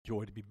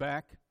Joy to be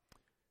back.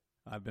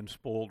 I've been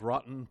spoiled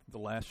rotten the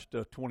last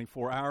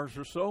 24 hours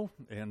or so,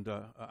 and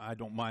I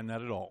don't mind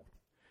that at all.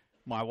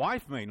 My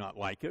wife may not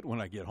like it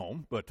when I get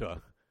home, but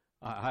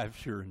I've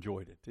sure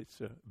enjoyed it. It's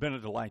been a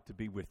delight to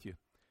be with you,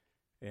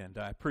 and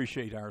I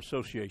appreciate our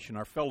association,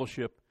 our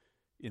fellowship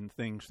in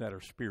things that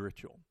are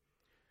spiritual.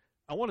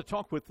 I want to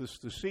talk with us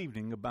this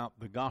evening about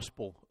the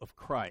gospel of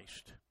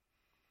Christ,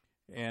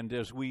 and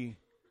as we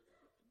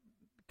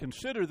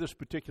consider this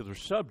particular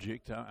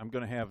subject, I'm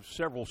going to have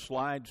several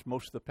slides.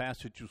 Most of the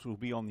passages will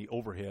be on the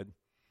overhead.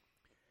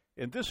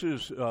 And this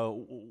is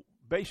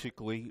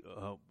basically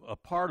a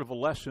part of a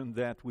lesson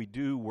that we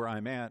do where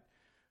I'm at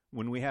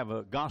when we have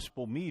a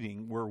gospel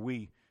meeting where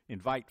we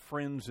invite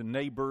friends and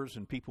neighbors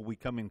and people we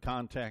come in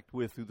contact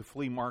with through the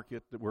flea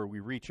market where we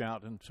reach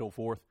out and so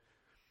forth.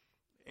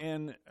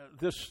 And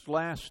this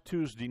last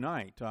Tuesday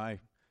night,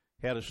 I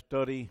had a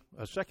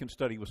second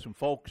study with some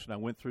folks, and I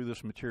went through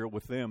this material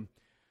with them.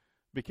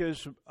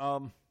 Because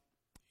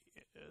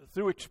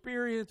through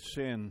experience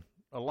and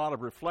a lot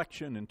of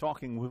reflection and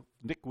talking with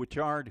Nick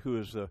Wichard, who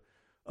is the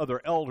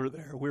other elder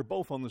there, we're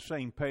both on the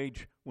same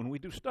page when we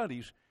do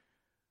studies.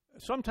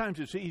 Sometimes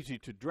it's easy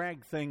to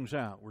drag things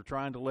out. We're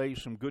trying to lay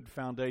some good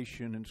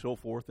foundation and so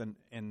forth,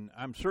 and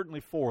I'm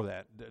certainly for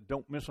that.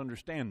 Don't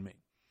misunderstand me.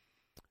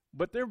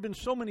 But there have been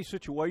so many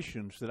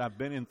situations that I've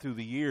been in through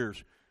the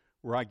years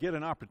where I get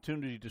an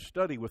opportunity to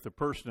study with a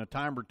person a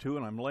time or two,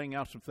 and I'm laying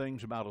out some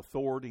things about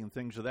authority and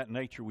things of that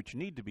nature which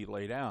need to be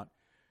laid out.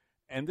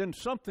 And then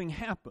something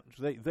happens.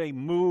 They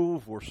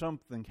move or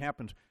something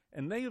happens,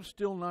 and they have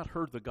still not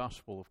heard the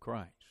gospel of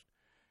Christ.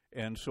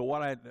 And so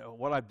what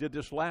I did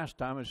this last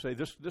time is say,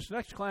 this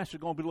next class is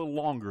going to be a little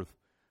longer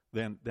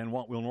than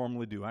what we'll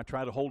normally do. I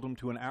try to hold them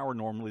to an hour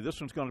normally. This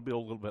one's going to be a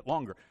little bit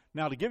longer.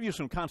 Now, to give you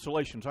some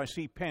consolations, I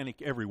see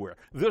panic everywhere.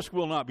 This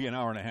will not be an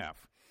hour and a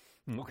half.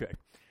 Okay.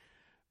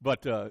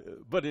 But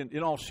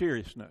in all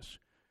seriousness,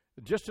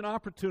 just an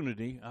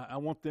opportunity, I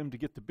want them to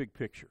get the big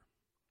picture.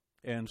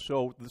 And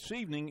so this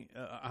evening,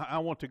 I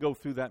want to go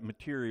through that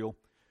material,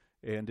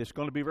 and it's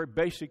going to be very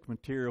basic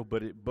material,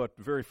 but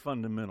very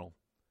fundamental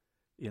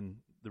in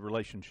the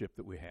relationship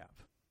that we have.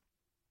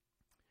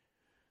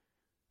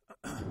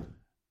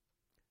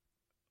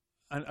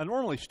 I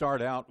normally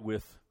start out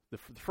with the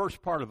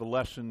first part of the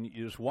lesson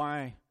is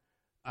why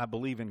I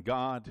believe in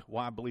God,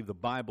 why I believe the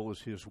Bible is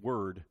His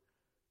Word.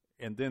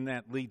 And then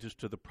that leads us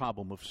to the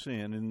problem of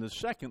sin. And the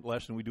second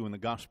lesson we do in the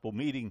gospel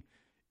meeting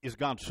is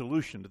God's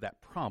solution to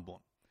that problem.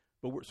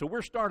 So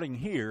we're starting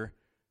here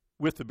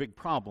with the big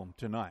problem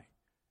tonight.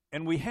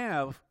 And we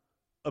have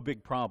a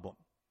big problem.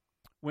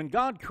 When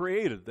God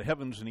created the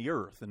heavens and the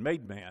earth and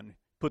made man,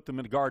 put them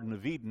in the Garden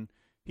of Eden,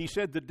 He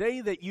said, the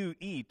day that you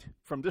eat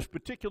from this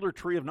particular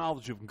tree of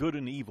knowledge of good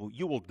and evil,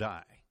 you will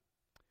die.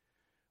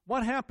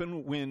 What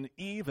happened when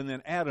Eve and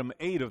then Adam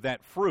ate of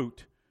that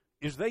fruit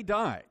is they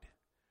died.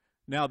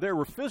 Now, there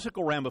were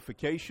physical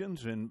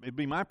ramifications, and it'd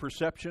be my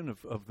perception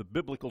of the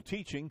biblical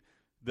teaching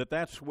that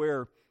that's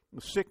where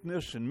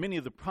sickness and many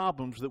of the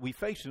problems that we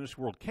face in this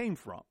world came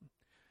from.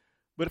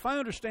 But if I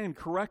understand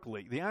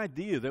correctly, the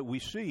idea that we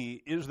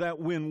see is that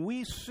when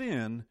we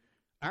sin,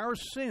 our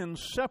sin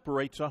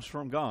separates us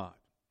from God.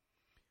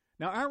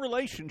 Now, our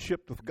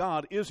relationship with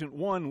God isn't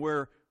one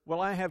where,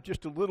 well, I have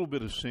just a little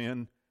bit of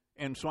sin,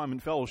 and so I'm in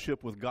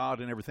fellowship with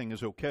God and everything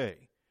is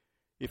okay.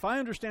 If I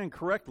understand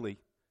correctly,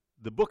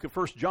 the book of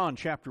 1 John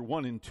chapter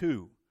 1 and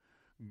 2,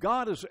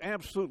 God is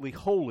absolutely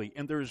holy,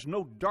 and there is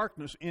no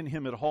darkness in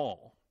Him at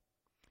all.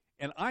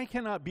 And I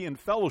cannot be in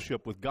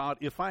fellowship with God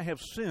if I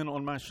have sin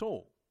on my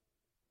soul.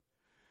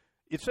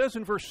 It says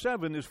in verse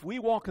 7, if we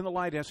walk in the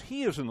light as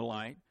He is in the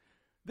light,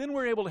 then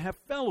we're able to have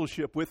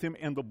fellowship with Him,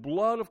 and the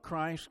blood of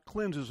Christ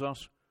cleanses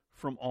us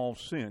from all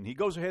sin. He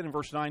goes ahead in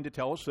verse 9 to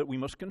tell us that we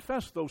must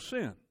confess those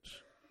sins.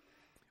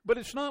 But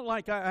it's not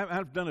like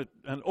I've done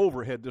an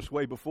overhead this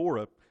way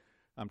before.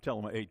 I'm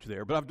telling my age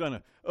there, but I've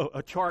done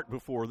a chart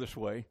before this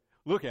way.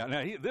 Look at it.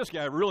 Now, this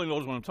guy really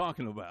knows what I'm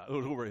talking about. It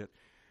was overhead.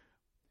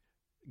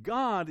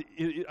 God,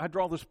 I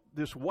draw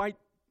this white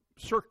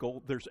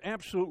circle. There's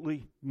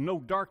absolutely no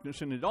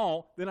darkness in it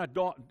all. Then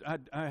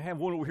I have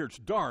one over here. It's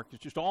dark.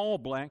 It's just all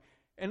black.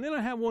 And then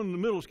I have one in the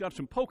middle that's got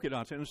some polka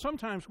dots in it. And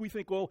sometimes we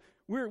think, well,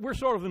 we're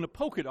sort of in a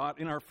polka dot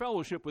in our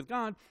fellowship with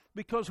God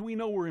because we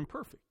know we're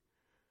imperfect.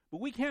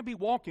 But we can't be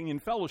walking in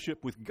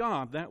fellowship with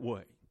God that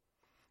way.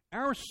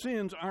 Our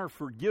sins are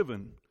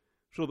forgiven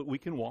so that we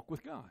can walk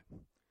with God.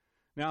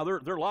 Now, there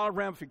are a lot of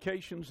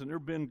ramifications, and there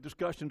have been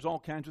discussions, all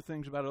kinds of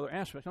things about other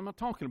aspects. I'm not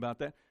talking about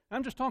that.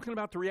 I'm just talking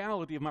about the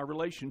reality of my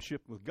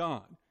relationship with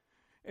God.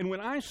 And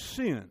when I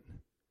sin,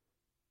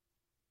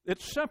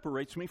 it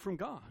separates me from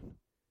God.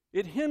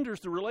 It hinders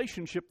the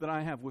relationship that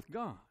I have with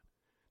God.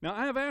 Now,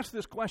 I have asked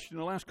this question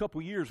the last couple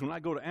of years when I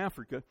go to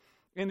Africa,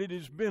 and it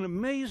has been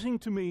amazing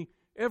to me.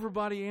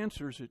 Everybody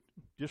answers it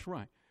just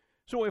right.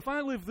 So if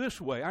I live this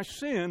way, I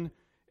sin,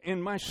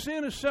 and my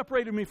sin has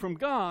separated me from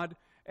God,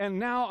 and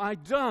now I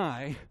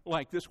die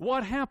like this,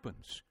 what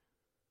happens?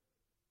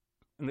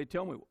 And they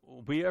tell me,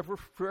 we'll be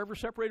forever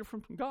separated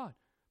from God.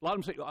 A lot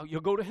of them say, oh, you'll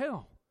go to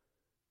hell.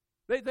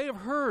 They have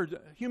heard,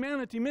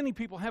 humanity, many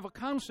people have a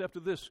concept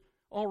of this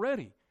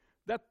already,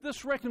 that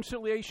this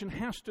reconciliation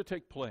has to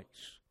take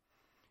place.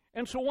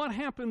 And so what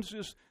happens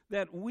is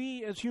that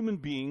we as human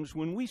beings,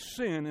 when we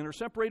sin and are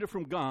separated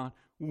from God,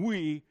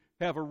 we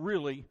have a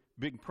really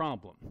big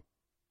problem.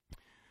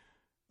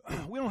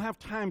 We don't have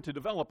time to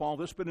develop all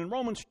this, but in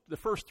Romans, the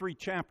first 3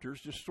 chapters,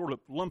 just sort of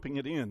lumping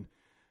it in,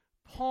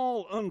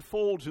 Paul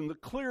unfolds in the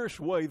clearest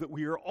way that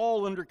we are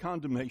all under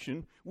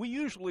condemnation. We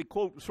usually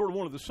quote sort of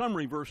one of the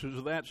summary verses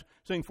of that,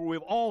 saying, "For we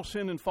have all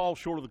sinned and fall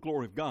short of the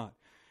glory of God."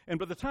 And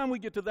by the time we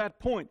get to that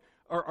point,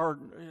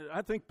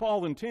 I think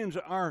Paul intends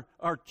our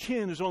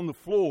chin is on the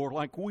floor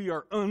like we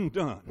are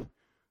undone.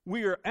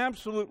 We are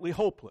absolutely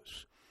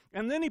hopeless.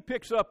 And then he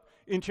picks up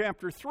in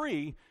chapter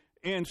 3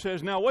 and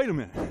says, now wait a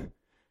minute.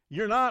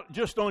 You're not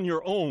just on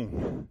your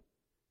own.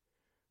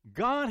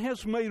 God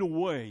has made a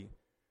way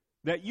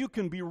that you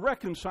can be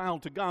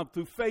reconciled to God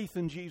through faith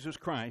in Jesus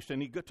Christ.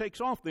 And he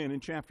takes off then in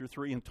chapter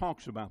 3 and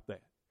talks about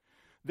that.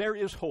 There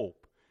is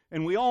hope.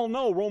 And we all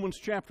know Romans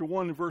chapter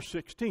 1 and verse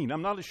 16.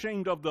 I'm not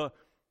ashamed of the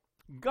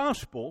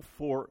gospel,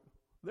 for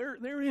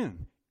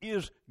therein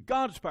is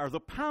God's power, the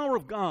power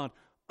of God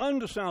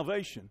unto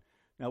salvation.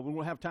 Now, we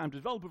won't have time to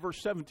develop it.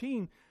 Verse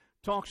 17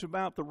 talks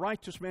about the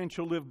righteous man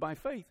shall live by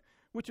faith,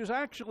 which is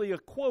actually a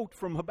quote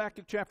from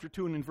Habakkuk chapter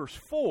 2 and in verse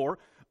 4,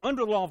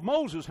 under the law of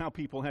Moses, how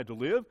people had to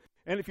live.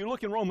 And if you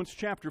look in Romans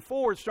chapter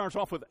 4, it starts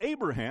off with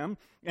Abraham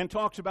and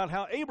talks about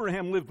how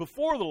Abraham lived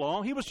before the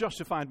law. He was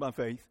justified by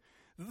faith.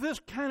 This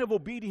kind of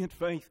obedient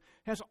faith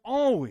has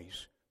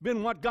always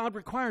been what God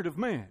required of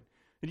man.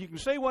 And you can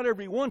say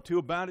whatever you want to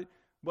about it,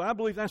 but I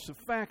believe that's the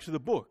facts of the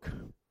book.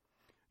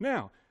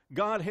 Now,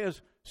 God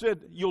has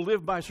said you'll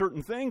live by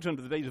certain things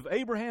under the days of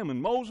Abraham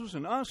and Moses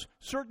and us,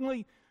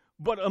 certainly.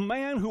 But a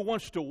man who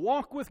wants to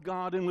walk with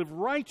God and live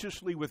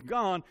righteously with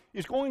God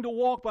is going to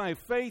walk by a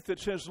faith that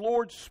says,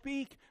 Lord,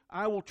 speak.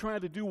 I will try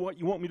to do what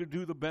you want me to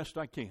do the best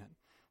I can.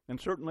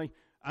 And certainly,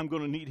 I'm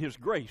going to need His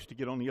grace to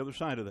get on the other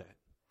side of that.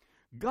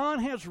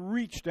 God has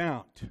reached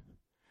out.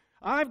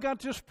 I've got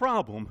this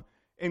problem,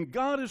 and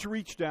God has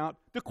reached out.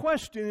 The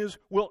question is,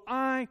 will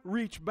I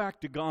reach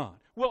back to God?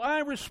 Will I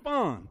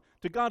respond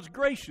to God's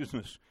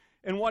graciousness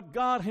and what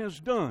God has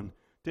done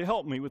to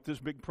help me with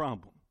this big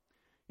problem?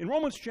 In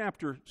Romans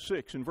chapter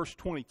 6 and verse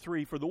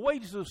 23, for the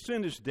wages of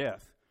sin is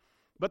death,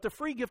 but the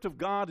free gift of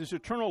God is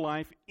eternal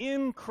life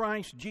in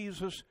Christ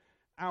Jesus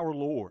our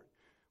Lord.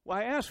 Well,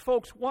 I ask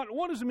folks, what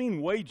does it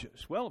mean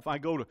wages? Well, if I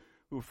go to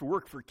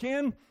work for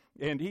Ken,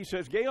 and he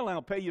says, Gale,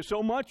 I'll pay you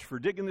so much for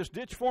digging this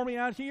ditch for me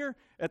out here.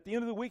 At the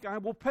end of the week, I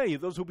will pay you.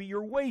 Those will be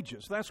your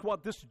wages. That's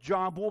what this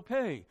job will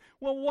pay.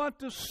 Well, what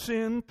does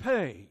sin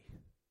pay?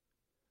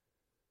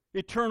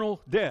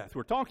 Eternal death.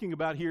 We're talking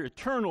about here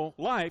eternal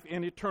life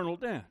and eternal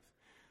death.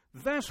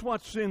 That's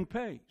what sin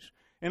pays.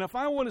 And if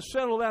I want to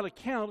settle that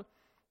account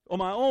on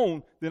my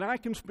own, then I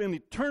can spend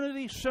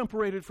eternity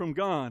separated from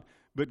God.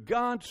 But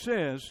God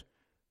says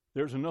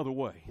there's another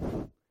way.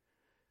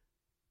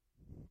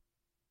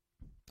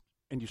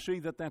 And you see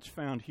that that's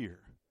found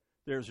here.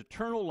 There's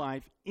eternal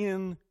life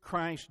in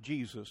Christ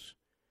Jesus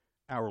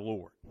our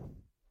Lord.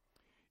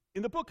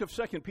 In the book of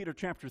 2 Peter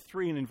chapter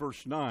 3 and in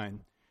verse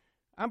 9,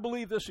 I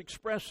believe this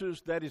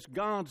expresses that it's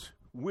God's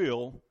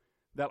will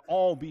that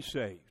all be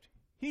saved.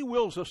 He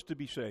wills us to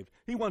be saved.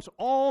 He wants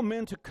all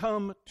men to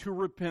come to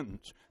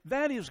repentance.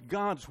 That is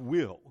God's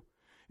will.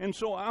 And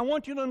so I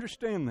want you to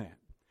understand that.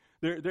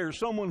 There's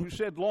someone who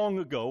said long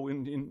ago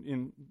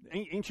in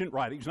ancient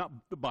writings, not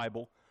the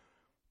Bible,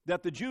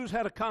 that the Jews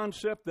had a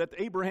concept that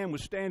Abraham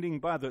was standing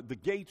by the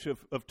gates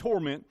of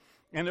torment,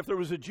 and if there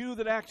was a Jew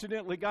that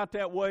accidentally got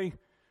that way,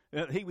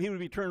 he would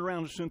be turned around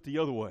and sent the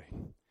other way.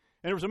 And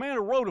there was a man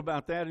who wrote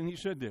about that, and he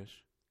said this,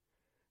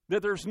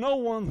 that there's no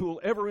one who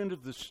will ever enter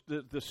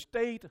the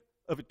state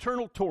of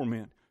eternal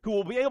torment who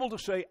will be able to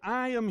say,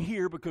 I am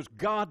here because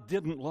God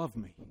didn't love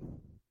me.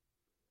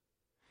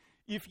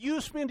 If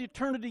you spend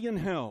eternity in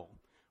hell,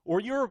 or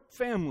your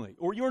family,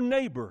 or your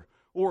neighbor,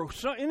 or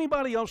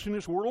anybody else in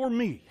this world, or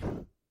me,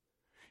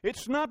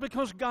 it's not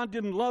because God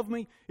didn't love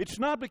me. It's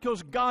not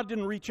because God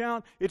didn't reach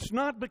out. It's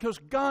not because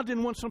God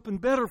didn't want something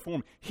better for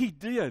me. He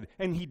did,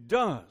 and He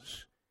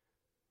does.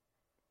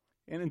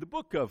 And in the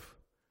book of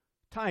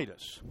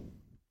Titus,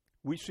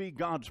 we see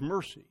God's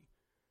mercy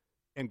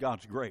and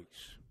God's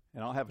grace.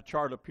 And I'll have a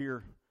chart up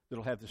here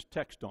that'll have this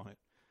text on it.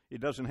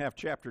 It doesn't have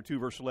chapter 2,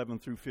 verse 11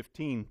 through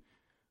 15,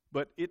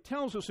 but it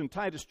tells us in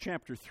Titus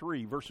chapter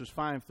 3, verses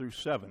 5 through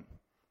 7,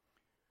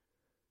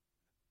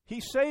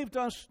 He saved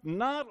us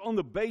not on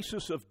the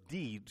basis of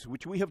deeds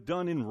which we have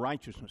done in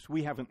righteousness.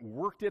 We haven't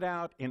worked it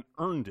out and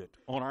earned it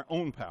on our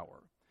own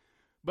power.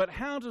 But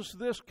how does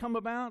this come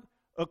about?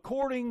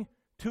 According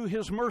to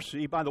His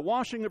mercy, by the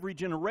washing of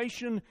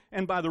regeneration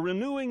and by the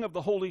renewing of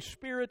the Holy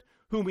Spirit,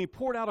 whom He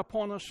poured out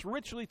upon us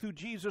richly through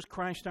Jesus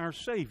Christ our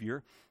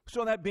Savior,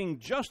 so that being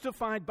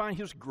justified by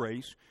His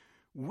grace,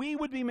 we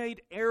would be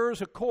made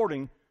heirs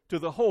according to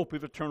the hope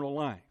of eternal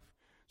life.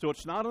 So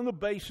it's not on the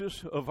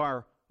basis of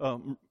our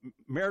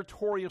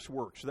meritorious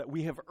works that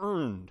we have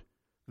earned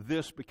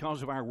this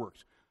because of our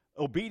works.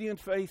 obedient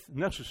faith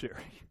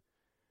necessary.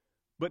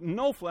 But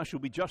no flesh will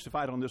be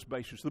justified on this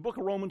basis. The book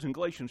of Romans and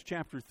Galatians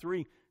chapter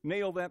 3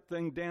 nail that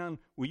thing down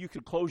where you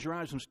could close your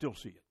eyes and still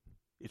see it.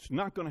 It's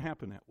not going to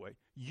happen that way.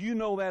 You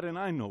know that and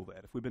I know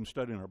that if we've been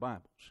studying our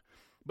Bibles.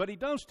 But he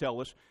does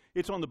tell us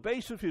it's on the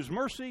basis of his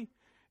mercy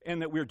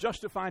and that we're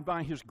justified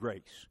by his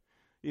grace.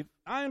 If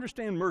I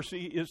understand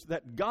mercy is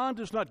that God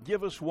does not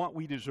give us what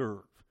we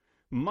deserve.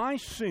 My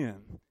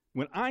sin,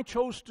 when I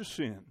chose to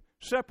sin,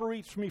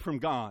 separates me from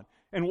God.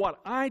 And what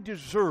I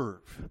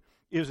deserve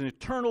is an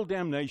eternal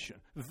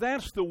damnation.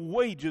 That's the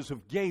wages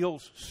of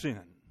Gale's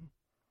sin.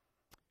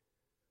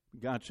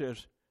 God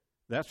says,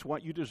 that's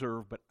what you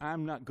deserve, but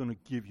I'm not going to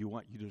give you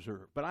what you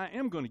deserve. But I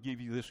am going to give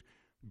you this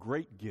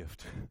great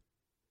gift.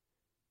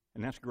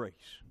 And that's grace.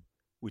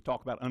 We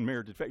talk about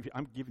unmerited favor.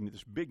 I'm giving you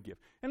this big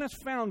gift. And that's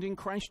found in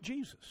Christ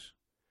Jesus.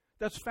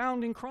 That's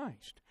found in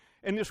Christ.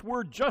 And this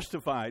word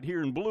justified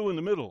here in blue in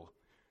the middle,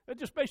 that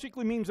just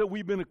basically means that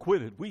we've been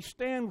acquitted. We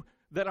stand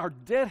that our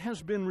debt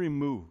has been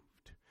removed.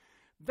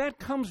 That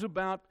comes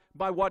about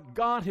by what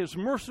God has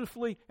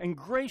mercifully and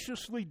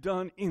graciously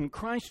done in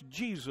Christ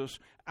Jesus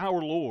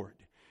our Lord.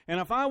 And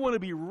if I want to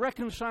be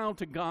reconciled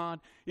to God,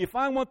 if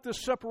I want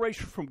this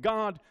separation from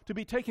God to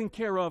be taken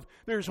care of,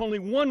 there's only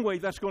one way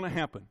that's going to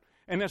happen.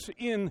 And that's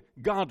in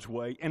God's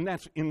way, and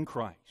that's in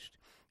Christ.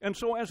 And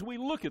so as we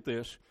look at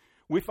this,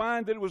 we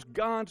find that it was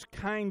God's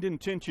kind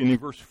intention in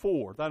verse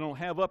 4 that I don't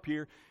have up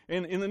here.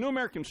 And in the New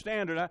American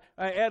Standard,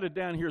 I added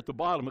down here at the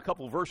bottom a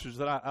couple of verses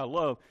that I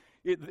love.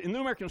 In the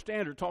New American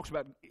Standard, it talks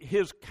about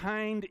his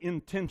kind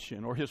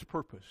intention or his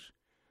purpose.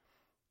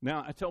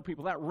 Now, I tell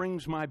people that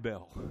rings my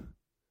bell.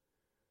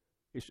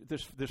 It's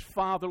this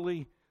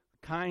fatherly,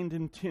 kind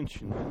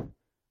intention.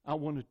 I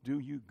want to do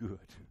you good.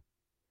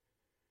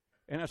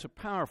 And that's a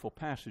powerful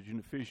passage in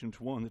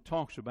Ephesians 1 that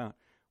talks about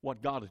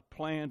what God had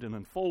planned and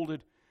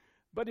unfolded.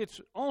 But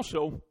it's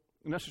also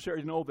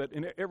necessary to know that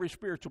in every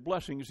spiritual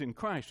blessing is in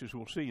Christ, as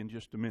we'll see in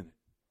just a minute.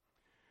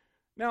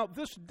 Now,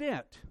 this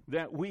debt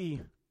that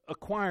we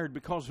acquired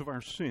because of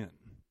our sin,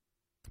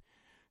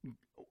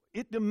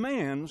 it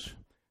demands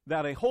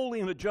that a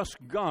holy and a just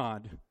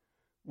God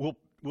will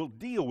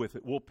deal with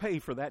it, will pay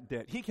for that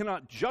debt. He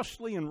cannot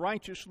justly and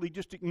righteously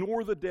just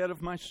ignore the debt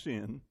of my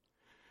sin.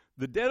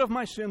 The debt of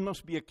my sin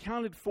must be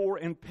accounted for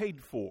and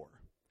paid for.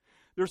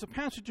 There's a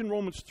passage in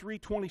Romans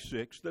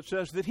 3:26 that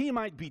says that he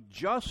might be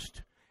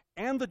just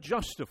and the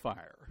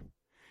justifier.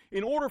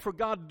 In order for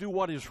God to do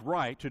what is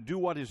right, to do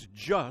what is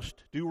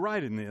just, do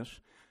right in this,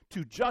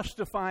 to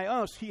justify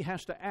us, he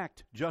has to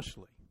act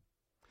justly.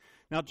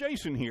 Now,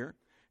 Jason here,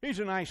 he's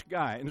a nice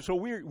guy. And so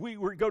we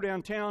go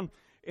downtown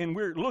and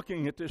we're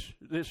looking at this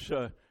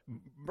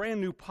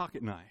brand new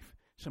pocket knife.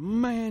 I said,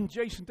 man,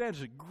 Jason, that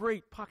is a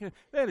great pocket.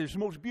 That is the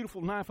most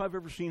beautiful knife I've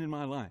ever seen in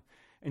my life.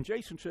 And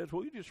Jason says,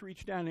 well, you just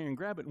reach down there and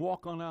grab it and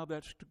walk on out of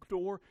that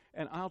store,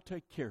 and I'll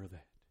take care of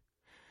that.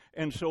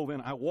 And so then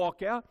I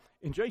walk out,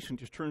 and Jason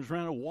just turns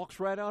around and walks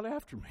right out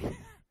after me.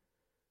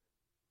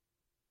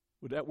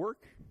 Would that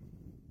work?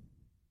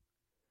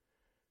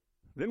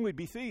 Then we'd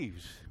be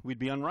thieves. We'd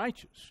be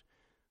unrighteous.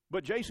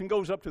 But Jason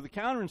goes up to the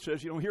counter and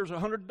says, here's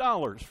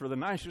 $100 for the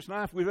nicest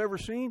knife we've ever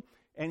seen.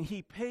 And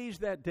he pays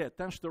that debt.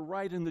 That's the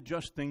right and the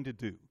just thing to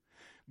do.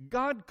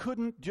 God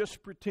couldn't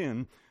just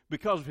pretend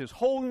because of his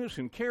holiness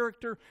and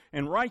character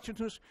and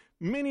righteousness.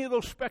 Many of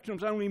those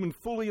spectrums I don't even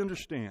fully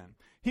understand.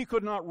 He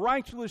could not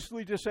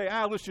righteously just say,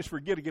 let's just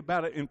forget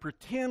about it and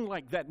pretend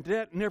like that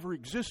debt never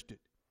existed.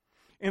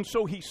 And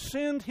so he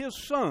sent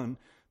his son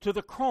to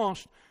the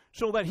cross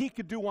so that he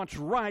could do what's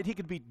right. He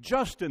could be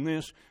just in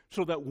this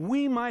so that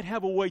we might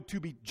have a way to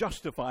be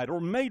justified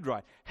or made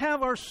right,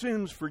 have our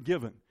sins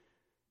forgiven,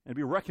 and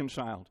be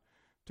reconciled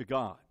to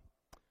God.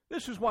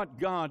 This is what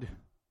God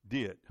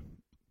did.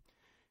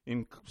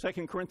 In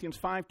 2 Corinthians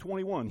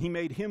 5:21, he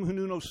made him who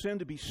knew no sin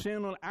to be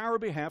sin on our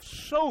behalf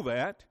so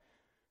that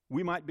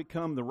we might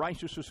become the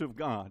righteousness of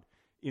God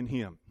in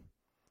him.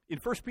 In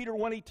 1 Peter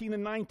 1:18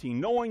 and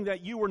 19, knowing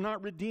that you were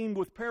not redeemed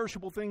with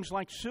perishable things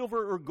like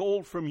silver or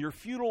gold from your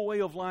futile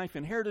way of life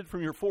inherited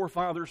from your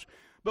forefathers,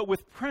 but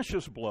with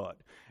precious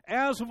blood,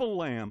 as of a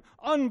lamb,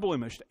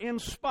 unblemished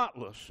and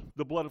spotless,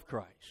 the blood of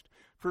Christ.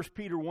 1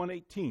 Peter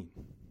 1:18.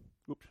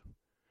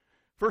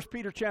 1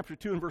 Peter chapter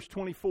 2 and verse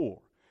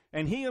 24.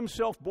 And he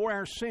himself bore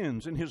our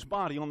sins in his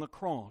body on the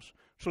cross,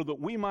 so that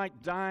we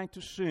might die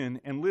to sin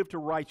and live to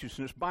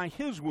righteousness. By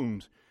his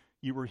wounds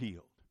you were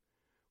healed.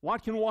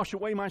 What can wash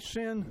away my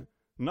sin?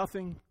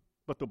 Nothing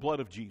but the blood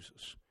of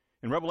Jesus.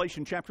 In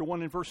Revelation chapter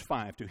 1 and verse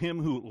 5, to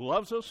him who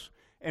loves us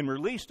and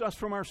released us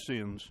from our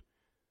sins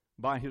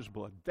by his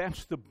blood.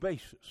 That's the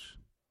basis.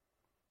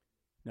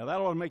 Now that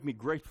ought to make me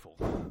grateful.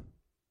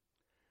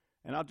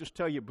 And I'll just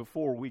tell you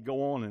before we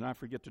go on, and I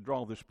forget to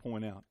draw this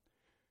point out,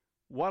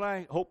 what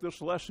I hope this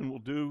lesson will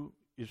do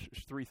is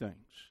three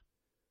things.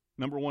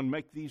 Number one,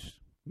 make these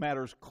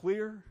matters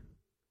clear.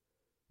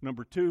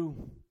 Number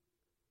two,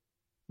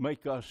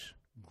 make us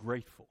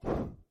grateful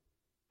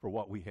for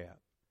what we have.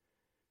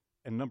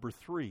 And number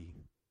three,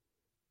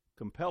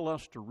 compel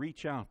us to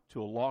reach out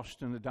to a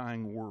lost and a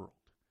dying world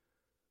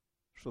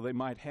so they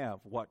might have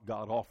what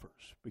God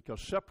offers.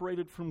 Because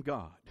separated from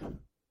God,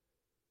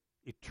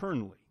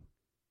 eternally,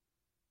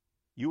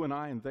 you and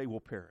I and they will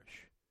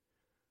perish.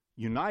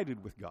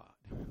 United with God,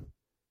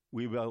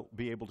 we will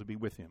be able to be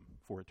with Him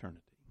for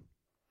eternity.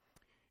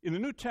 In the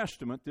New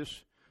Testament,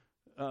 this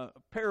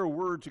pair of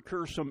words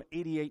occurs some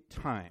 88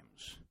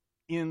 times.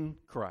 In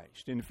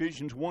Christ. In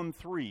Ephesians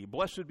 1:3,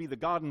 blessed be the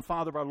God and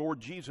Father of our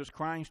Lord Jesus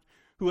Christ,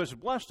 who has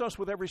blessed us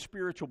with every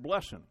spiritual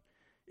blessing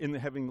in the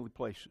heavenly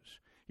places.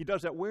 He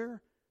does that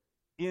where?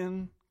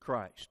 In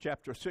Christ.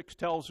 Chapter 6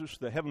 tells us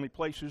the heavenly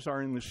places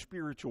are in the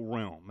spiritual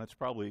realm. That's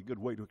probably a good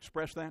way to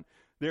express that.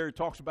 There it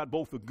talks about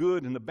both the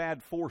good and the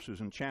bad forces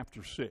in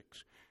chapter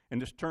 6.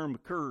 And this term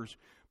occurs.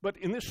 But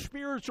in this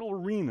spiritual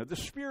arena, the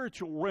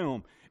spiritual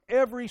realm,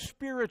 every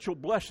spiritual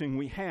blessing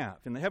we have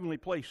in the heavenly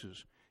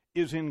places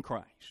is in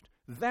Christ.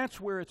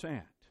 That's where it's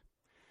at.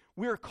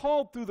 We are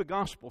called through the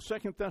gospel.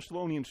 2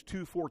 Thessalonians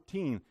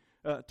 2:14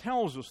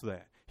 tells us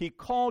that. He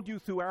called you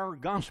through our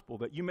gospel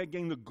that you may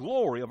gain the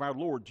glory of our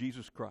Lord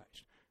Jesus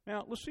Christ.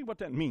 Now, let's see what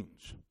that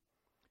means.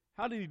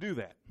 How did he do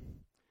that?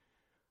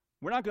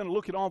 We're not going to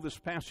look at all this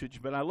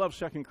passage, but I love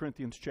 2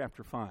 Corinthians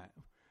chapter 5.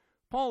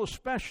 Paul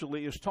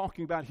especially is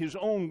talking about his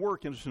own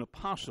work as an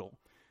apostle,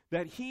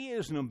 that he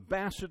is an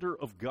ambassador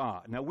of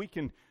God. Now, we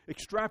can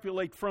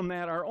extrapolate from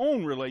that our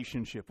own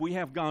relationship. We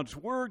have God's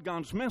word,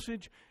 God's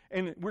message,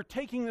 and we're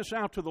taking this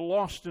out to the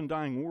lost and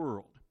dying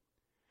world.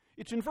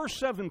 It's in verse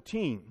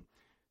 17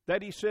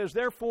 that he says,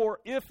 therefore,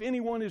 if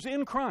anyone is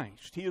in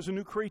Christ, he is a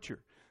new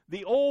creature.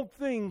 The old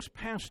things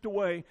passed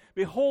away.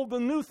 Behold, the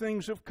new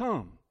things have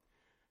come.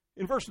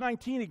 In verse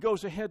 19, he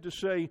goes ahead to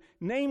say,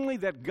 namely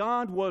that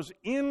God was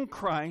in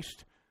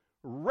Christ,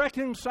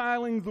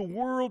 reconciling the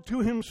world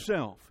to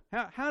himself.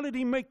 How did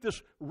he make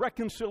this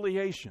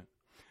reconciliation?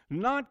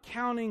 Not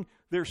counting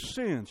their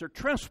sins, their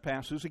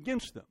trespasses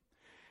against them.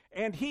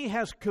 And he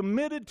has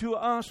committed to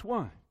us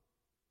what?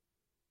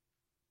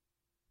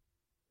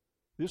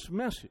 This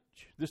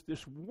message,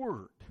 this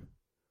word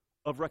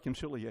of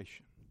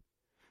reconciliation.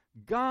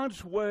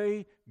 God's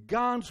way,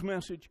 God's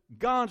message,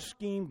 God's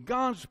scheme,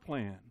 God's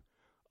plan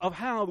of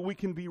how we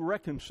can be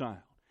reconciled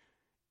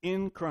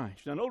in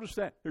Christ. Now notice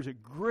that. There's a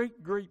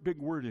great, great big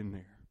word in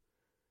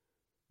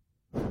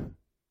there.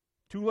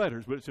 2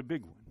 letters, but it's a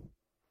big one.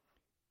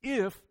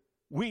 If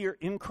we are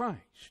in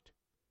Christ.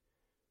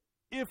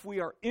 If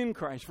we are in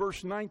Christ.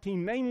 Verse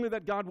 19, namely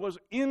that God was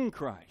in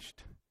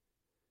Christ.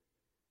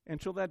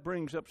 And so that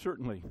brings up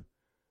certainly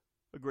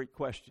a great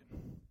question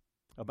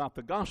about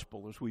the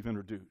gospel as we've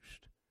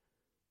introduced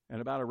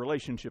and about our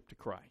relationship to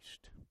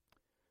Christ.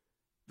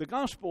 The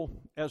gospel,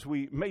 as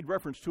we made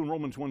reference to in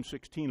Romans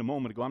 1:16 a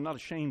moment ago, I'm not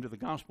ashamed of the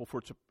gospel, for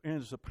it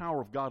is the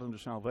power of God unto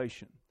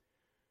salvation.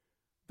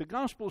 The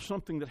gospel is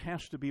something that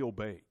has to be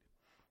obeyed.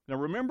 Now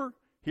remember,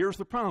 here's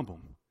the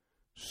problem.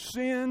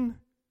 Sin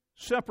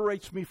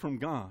separates me from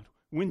God.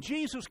 When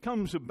Jesus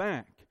comes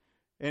back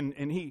and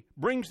he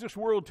brings this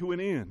world to an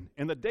end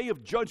and the day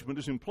of judgment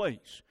is in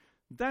place,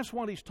 that's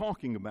what he's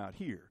talking about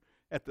here.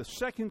 At the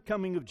second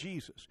coming of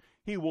Jesus,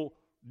 he will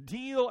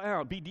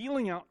be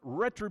dealing out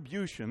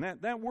retribution.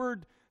 That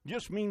word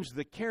just means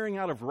the carrying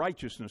out of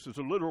righteousness. Is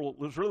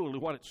literally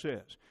what it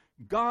says.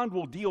 God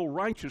will deal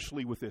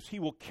righteously with this. He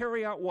will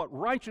carry out what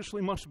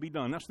righteously must be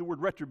done. That's the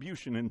word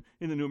retribution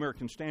in the New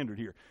American Standard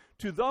here.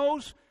 To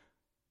those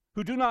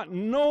who do not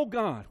know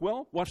God,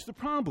 well, what's the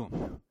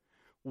problem?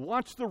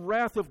 What's the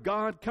wrath of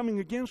God coming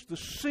against? The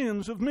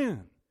sins of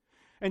men.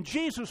 And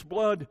Jesus'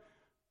 blood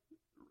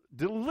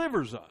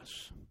delivers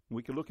us.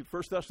 We could look at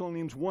 1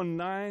 Thessalonians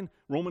 1:9,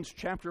 Romans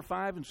chapter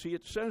 5, and see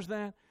it says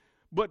that.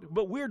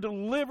 But we're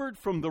delivered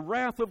from the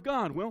wrath of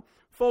God. Well,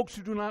 folks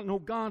who do not know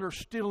God are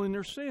still in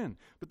their sin.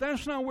 But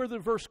that's not where the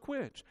verse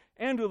quits.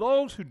 And to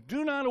those who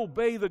do not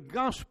obey the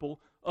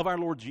gospel of our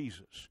Lord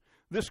Jesus.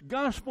 This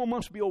gospel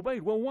must be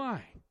obeyed. Well,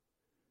 why?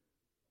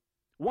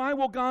 Why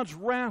will God's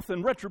wrath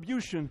and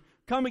retribution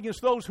come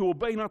against those who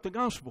obey not the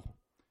gospel?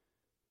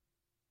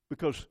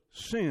 Because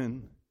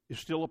sin is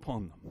still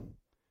upon them.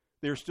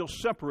 They're still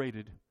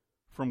separated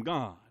from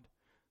God.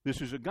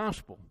 This is a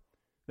gospel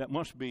that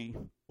must be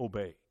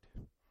obeyed.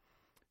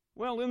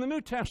 Well, in the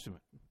New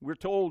Testament, we're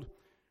told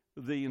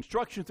the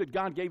instructions that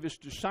God gave his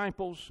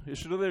disciples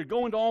is so they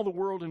go into all the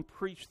world and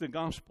preach the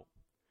gospel.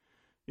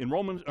 In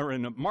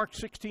Mark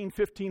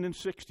 16:15 and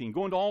 16,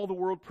 go into all the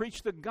world,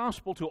 preach the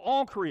gospel to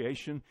all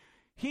creation.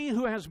 He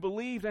who has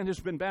believed and has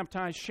been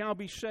baptized shall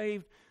be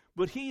saved,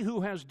 but he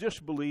who has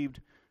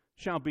disbelieved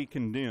shall be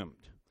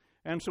condemned.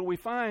 And so we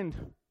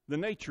find the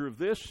nature of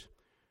this,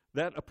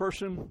 that a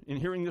person in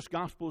hearing this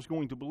gospel is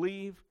going to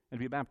believe and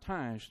be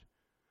baptized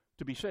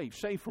to be saved.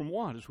 Saved from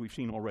what, as we've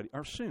seen already?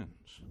 Our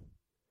sins.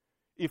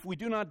 If we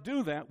do not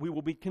do that, we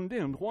will be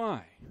condemned.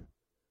 Why?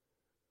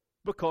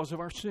 Because of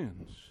our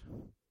sins.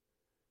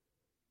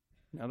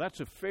 Now that's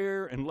a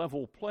fair and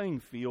level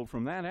playing field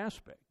from that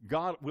aspect.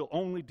 God will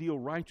only deal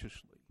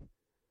righteously,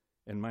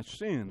 and my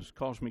sins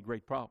cause me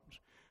great problems.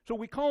 So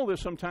we call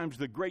this sometimes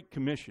the Great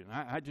Commission.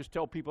 I just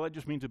tell people that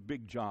just means a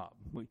big job.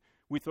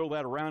 We throw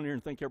that around here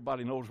and think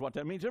everybody knows what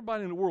that means.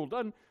 Everybody in the world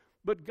doesn't.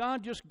 But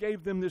God just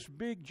gave them this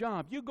big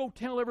job. You go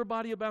tell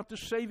everybody about the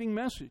saving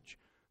message,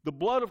 the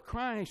blood of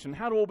Christ, and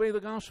how to obey the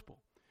gospel.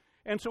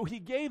 And so he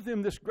gave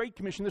them this great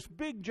commission, this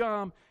big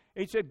job.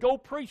 He said, go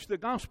preach the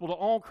gospel to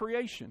all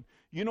creation.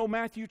 You know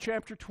Matthew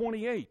chapter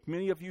 28.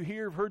 Many of you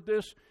here have heard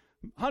this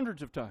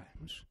hundreds of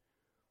times.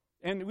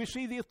 And we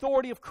see the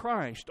authority of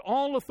Christ.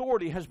 All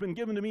authority has been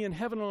given to me in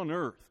heaven and on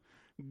earth.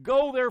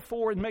 Go,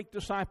 therefore, and make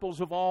disciples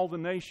of all the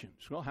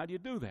nations. Well, how do you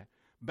do that?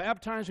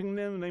 Baptizing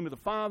them in the name of the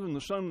Father and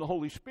the Son and the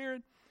Holy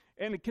Spirit.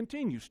 And it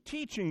continues,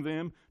 teaching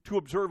them to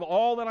observe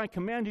all that I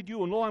commanded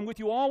you, and lo, I'm with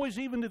you always,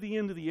 even to the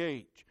end of the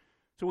age.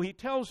 So he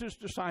tells his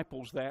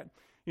disciples that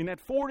in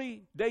that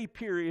 40-day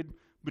period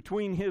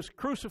between his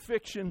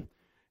crucifixion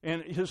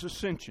and his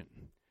ascension.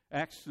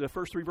 The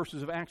first 3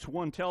 verses of Acts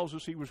 1 tells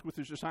us he was with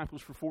his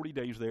disciples for 40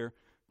 days there.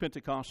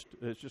 Pentecost,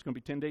 it's just going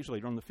to be 10 days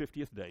later on the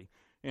 50th day.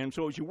 And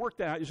so as you work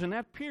that out, it's in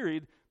that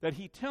period that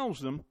he tells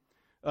them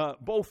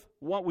both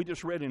what we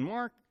just read in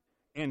Mark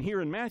and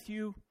here in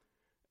Matthew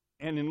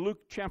and in Luke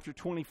chapter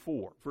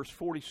 24, verse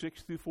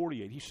 46 through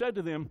 48. He said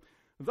to them,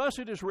 thus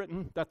it is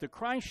written that the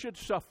Christ should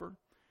suffer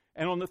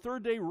and on the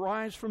third day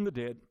rise from the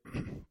dead,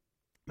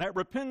 that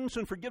repentance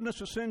and forgiveness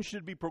of sins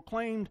should be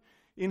proclaimed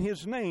in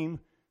his name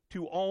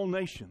to all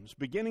nations,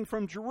 beginning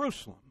from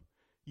Jerusalem.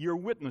 You're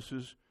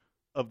witnesses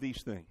of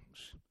these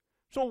things.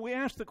 So we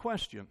ask the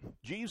question,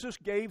 Jesus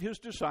gave his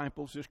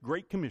disciples this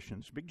great commission,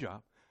 this big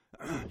job.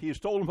 He has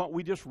told them what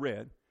we just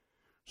read.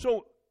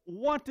 So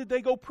what did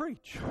they go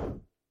preach?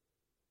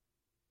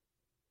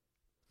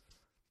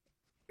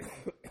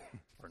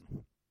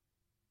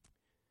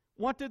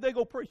 What did they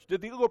go preach?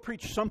 Did they go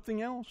preach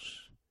something else?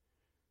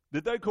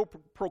 Did they go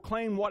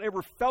proclaim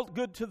whatever felt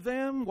good to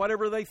them,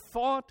 whatever they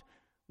thought,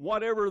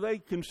 whatever they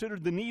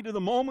considered the need of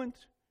the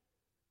moment?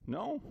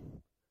 No.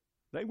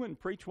 They went and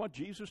preached what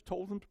Jesus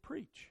told them to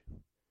preach.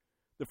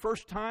 The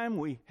first time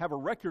we have a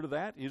record of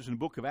that is in the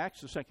book of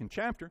Acts, the 2nd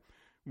chapter.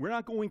 We're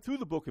not going through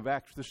the book of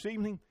Acts this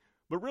evening,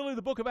 but really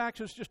the book of Acts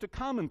is just a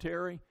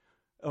commentary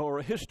or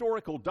a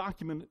historical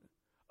document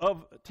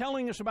of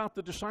telling us about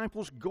the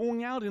disciples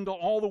going out into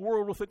all the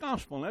world with the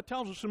gospel. And that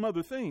tells us some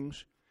other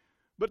things,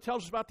 but it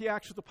tells us about the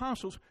Acts of the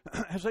Apostles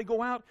as they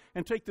go out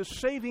and take the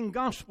saving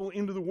gospel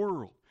into the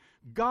world.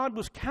 God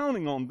was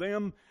counting on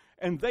them,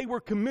 and they were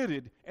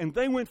committed, and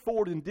they went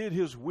forward and did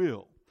his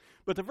will.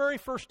 But the very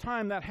first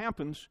time that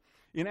happens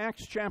in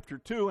Acts chapter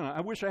 2, and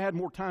I wish I had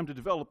more time to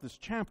develop this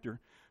chapter,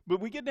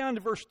 but we get down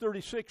to verse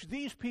 36,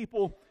 these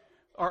people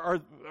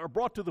are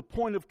brought to the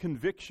point of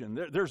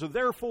conviction. There's a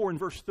therefore in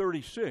verse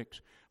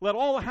 36. Let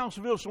all the house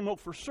of Israel know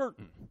for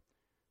certain.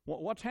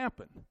 What's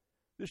happened?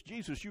 This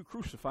Jesus you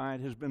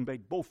crucified has been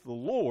made both the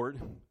Lord,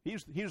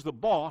 he's the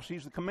boss,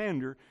 he's the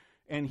commander,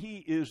 and he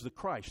is the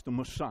Christ, the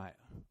Messiah.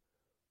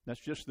 That's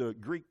just the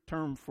Greek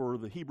term for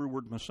the Hebrew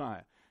word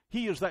Messiah.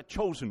 He is that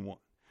chosen one.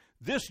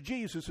 This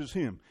Jesus is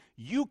him.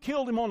 You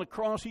killed him on the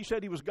cross. He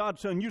said he was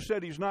God's son. You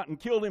said he's not and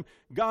killed him.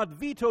 God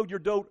vetoed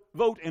your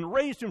vote and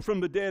raised him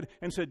from the dead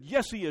and said,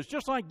 yes, he is,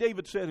 just like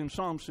David said in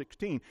Psalm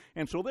 16.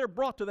 And so they're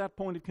brought to that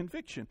point of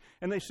conviction.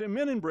 And they say,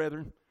 men and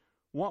brethren,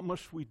 what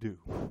must we do?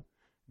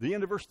 The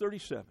end of verse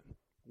 37.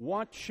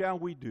 What shall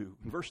we do?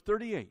 In verse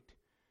 38,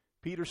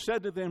 Peter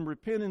said to them,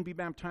 repent and be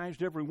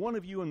baptized, every one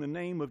of you, in the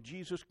name of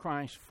Jesus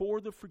Christ for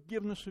the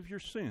forgiveness of your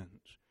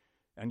sins,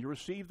 and you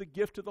receive the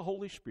gift of the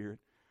Holy Spirit.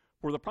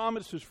 For the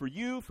promise is for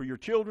you, for your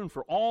children,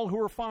 for all who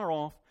are far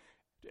off,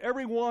 to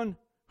everyone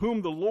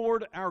whom the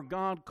Lord our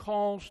God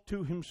calls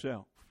to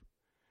himself.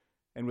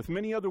 And with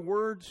many other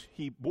words,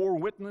 he bore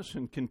witness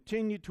and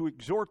continued to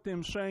exhort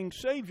them, saying,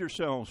 save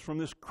yourselves from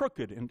this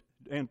crooked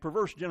and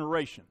perverse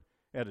generation.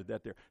 Added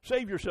that there.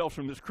 Save yourselves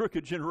from this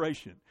crooked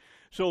generation.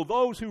 So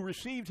those who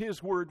received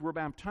his word were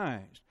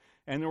baptized,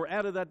 and there were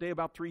added that day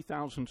about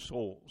 3,000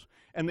 souls.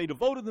 And they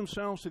devoted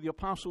themselves to the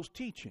apostles'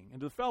 teaching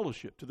and to the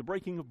fellowship, to the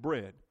breaking of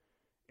bread,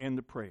 and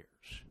the prayers.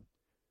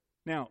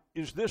 Now,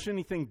 is this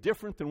anything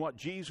different than what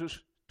Jesus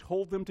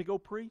told them to go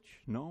preach?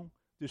 No,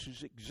 this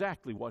is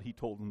exactly what he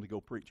told them to go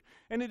preach.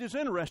 And it is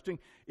interesting,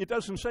 it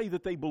doesn't say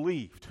that they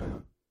believed,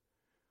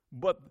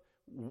 but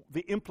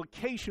the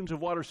implications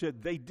of what are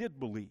said, they did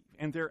believe,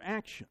 and their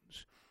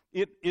actions.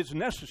 It is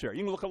necessary.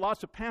 You can look at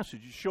lots of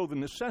passages to show the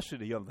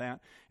necessity of that,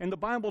 and the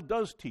Bible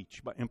does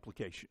teach by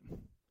implication.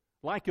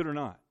 Like it or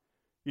not,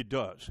 it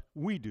does.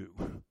 We do.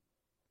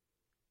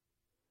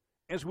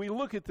 As we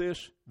look at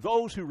this,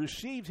 those who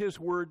received his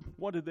word,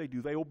 what did they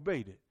do? They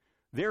obeyed it.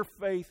 Their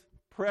faith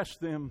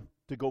pressed them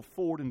to go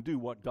forward and do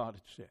what God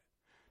had said.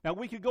 Now,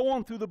 we could go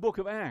on through the book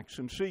of Acts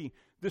and see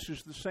this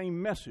is the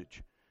same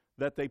message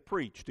that they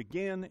preached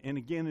again and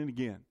again and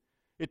again.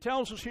 It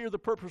tells us here the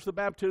purpose of the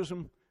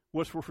baptism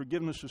was for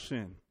forgiveness of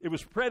sin. It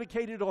was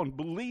predicated on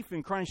belief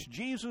in Christ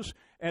Jesus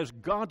as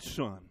God's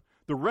Son,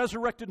 the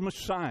resurrected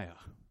Messiah,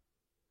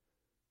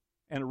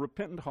 and a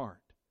repentant heart,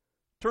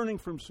 turning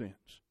from sins.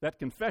 That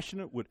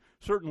confession would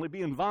certainly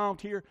be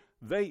involved here.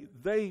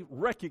 They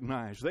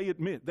recognize, they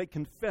admit, they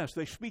confess,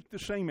 they speak the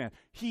same man.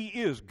 He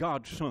is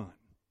God's Son,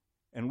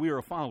 and we are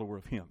a follower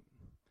of him.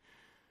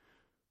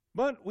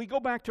 But we go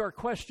back to our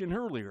question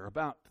earlier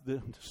about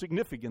the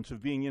significance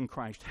of being in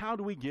Christ. How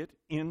do we get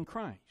in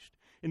Christ?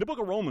 In the book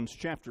of Romans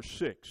chapter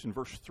 6 and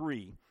verse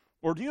 3,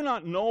 or do you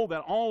not know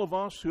that all of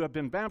us who have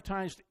been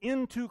baptized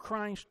into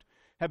Christ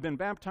have been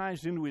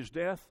baptized into his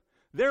death?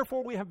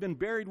 Therefore we have been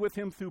buried with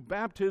him through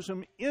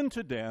baptism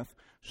into death,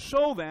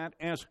 so that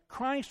as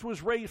Christ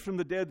was raised from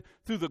the dead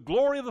through the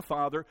glory of the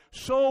Father,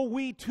 so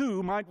we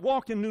too might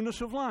walk in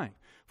newness of life.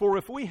 For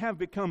if we have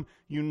become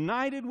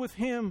united with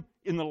him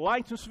in the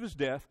likeness of his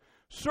death,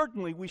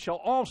 certainly we shall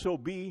also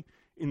be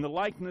in the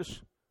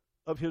likeness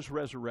of his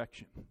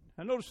resurrection.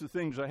 Now notice the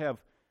things I have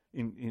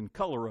in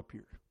color up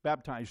here.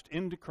 Baptized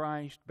into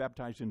Christ,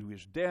 baptized into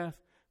his death,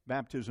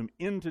 baptism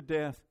into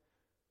death.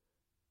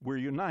 We're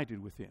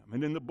united with him.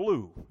 And in the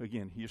blue,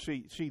 again, you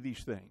see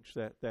these things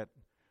that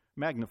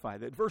magnify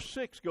that. Verse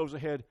 6 goes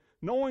ahead,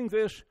 knowing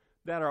this,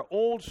 that our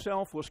old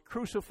self was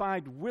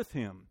crucified with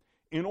him,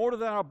 in order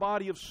that our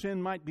body of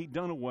sin might be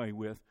done away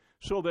with,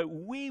 so that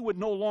we would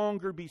no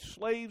longer be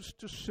slaves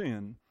to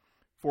sin.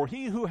 For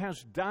he who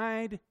has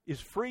died is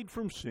freed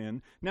from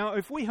sin. Now,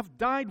 if we have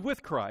died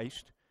with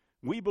Christ,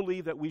 we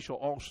believe that we shall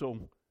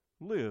also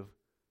live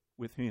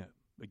with him.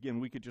 Again,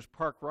 we could just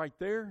park right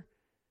there,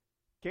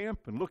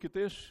 camp, and look at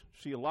this,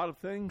 see a lot of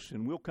things,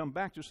 and we'll come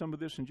back to some of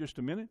this in just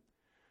a minute.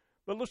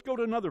 But let's go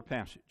to another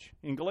passage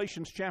in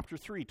Galatians chapter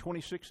 3,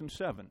 26 and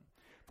 7.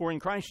 For in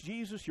Christ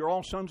Jesus you're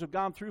all sons of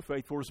God through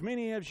faith. For as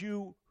many of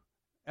you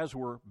as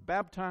were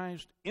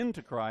baptized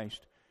into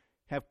Christ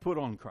have put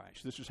on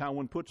Christ. This is how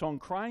one puts on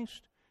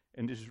Christ,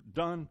 and this is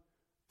done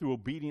through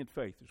obedient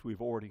faith, as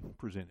we've already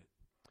presented.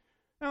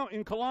 Now,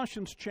 in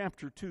Colossians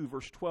chapter 2,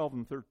 verse 12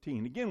 and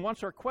 13, again,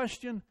 what's our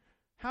question?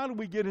 How do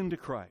we get into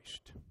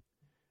Christ?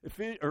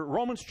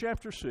 Romans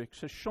chapter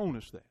 6 has shown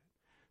us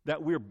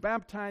that we're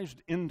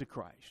baptized into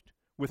Christ.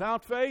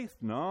 Without faith?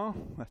 No,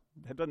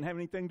 that doesn't have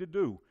anything to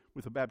do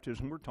with the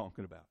baptism we're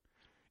talking about.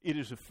 It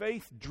is a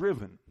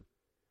faith-driven.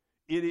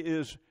 It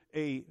is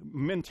a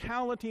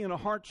mentality and a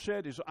heart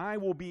set is I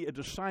will be a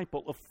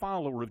disciple, a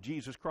follower of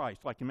Jesus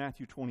Christ, like in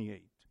Matthew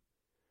 28.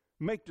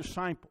 Make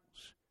disciples.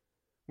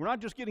 We're not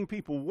just getting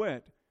people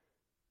wet.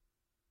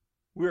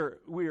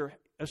 We're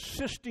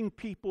assisting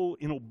people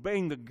in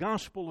obeying the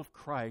gospel of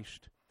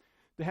Christ,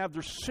 to have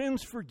their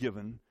sins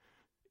forgiven,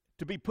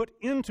 to be put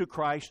into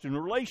Christ in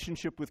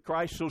relationship with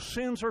Christ so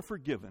sins are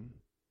forgiven,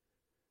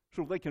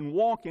 so they can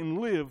walk and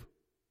live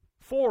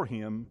for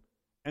him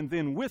and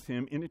then with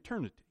him in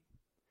eternity.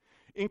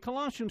 In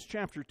Colossians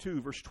chapter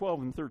 2, verse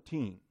 12 and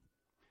 13,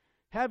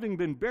 having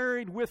been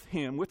buried with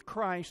him, with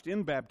Christ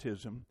in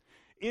baptism,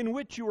 in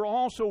which you were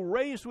also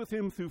raised with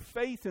him through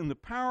faith in the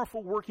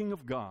powerful working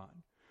of God,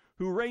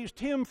 who raised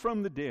him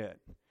from the dead.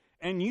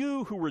 And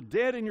you who were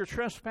dead in your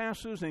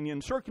trespasses and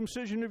in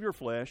circumcision of your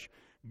flesh,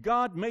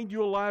 God made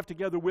you alive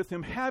together with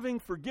him, having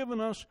forgiven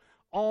us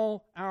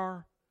all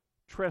our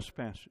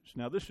trespasses.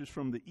 Now this is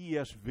from the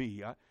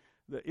ESV.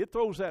 It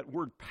throws that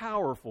word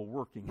powerful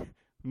working.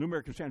 The New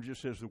American Standard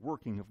just says the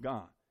working of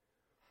God.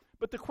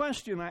 But the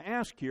question I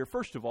ask here,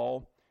 first of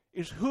all,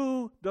 is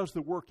who does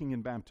the working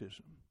in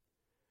baptism?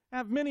 I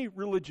have many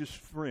religious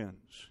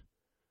friends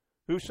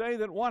who say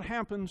that what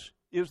happens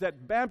is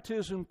that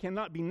baptism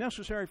cannot be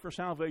necessary for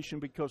salvation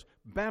because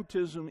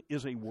baptism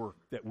is a work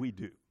that we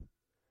do.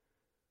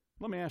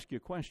 Let me ask you a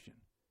question.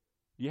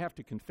 Do you have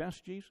to confess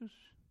Jesus?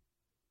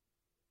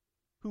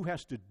 Who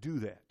has to do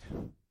that?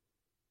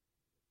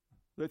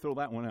 They throw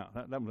that one out.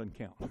 That one doesn't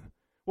count.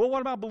 Well,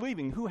 what about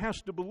believing? Who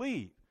has to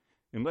believe?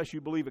 Unless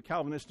you believe a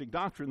Calvinistic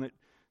doctrine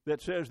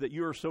that says that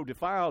you are so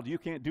defiled you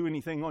can't do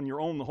anything on your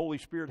own, the Holy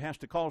Spirit has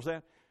to cause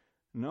that.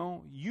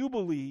 No, you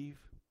believe,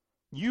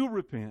 you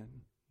repent,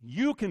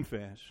 you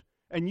confess,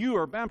 and you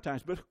are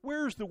baptized. But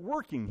where's the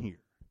working here?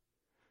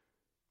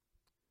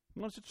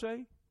 What does it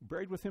say?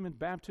 Buried with him in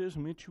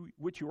baptism,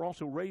 which you were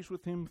also raised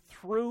with him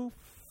through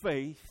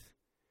faith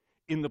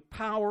in the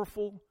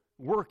powerful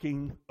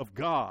working of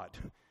God.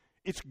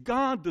 It's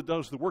God that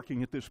does the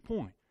working at this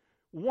point.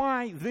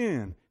 Why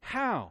then?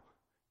 How?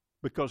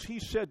 Because he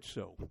said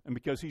so, and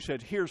because he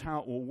said, here's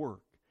how it will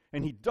work.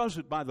 And he does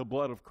it by the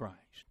blood of Christ.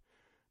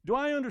 Do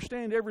I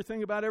understand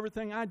everything about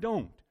everything? I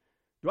don't.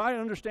 Do I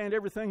understand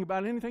everything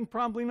about anything?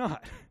 Probably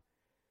not.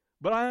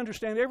 But I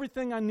understand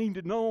everything I need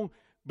to know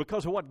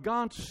because of what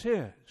God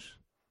says.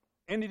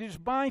 And it is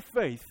by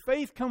faith.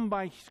 Faith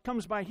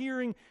comes by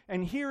hearing,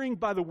 and hearing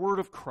by the word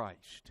of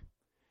Christ.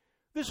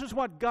 This is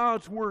what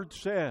God's word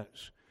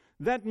says.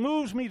 That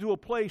moves me to a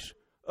place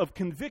of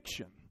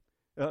conviction.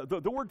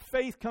 The word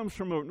faith comes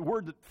from a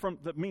word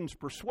that means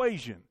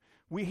persuasion.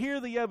 We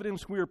hear the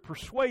evidence, we are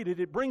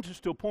persuaded, it brings us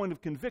to a point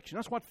of conviction.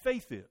 That's what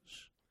faith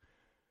is.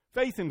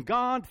 Faith in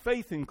God,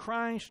 faith in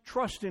Christ,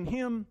 trust in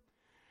him.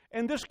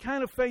 And this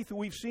kind of faith that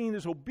we've seen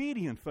is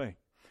obedient faith.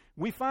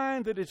 We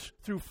find that it's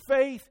through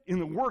faith in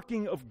the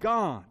working of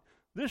God.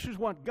 This is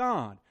what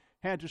God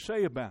had to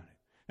say about it.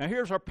 Now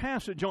here's our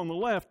passage on the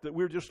left that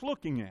we're just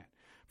looking at.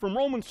 From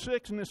Romans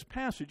 6 in this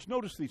passage,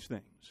 notice these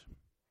things.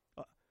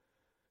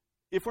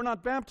 If we're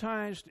not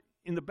baptized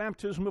in the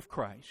baptism of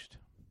Christ,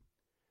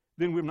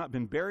 then we've not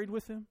been buried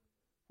with him,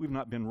 we've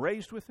not been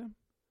raised with Him,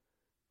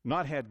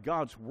 not had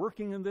God's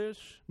working in this,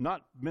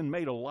 not been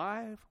made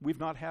alive, we've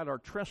not had our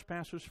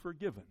trespasses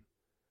forgiven.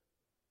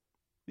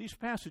 These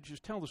passages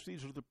tell us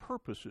these are the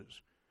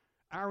purposes,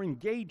 our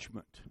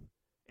engagement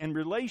and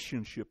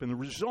relationship and the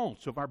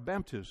results of our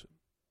baptism.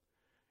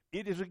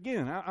 It is,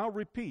 again, I'll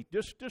repeat,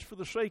 just for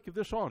the sake of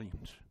this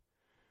audience,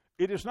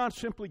 it is not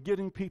simply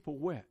getting people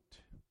wet.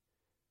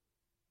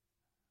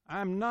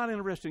 I'm not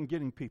interested in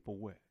getting people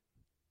wet.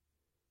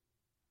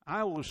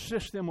 I will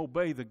assist them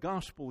obey the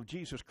gospel of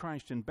Jesus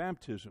Christ in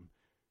baptism,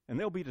 and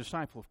they'll be a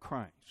disciple of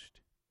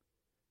Christ.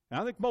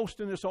 Now, I think most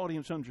in this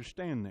audience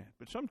understand that,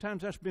 but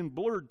sometimes that's been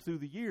blurred through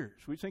the years.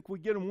 We think we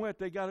get them wet,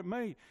 they got it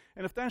made.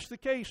 And if that's the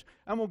case,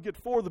 I'm going to get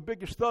 4 of the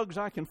biggest thugs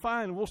I can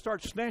find, and we'll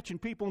start snatching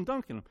people and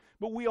dunking them.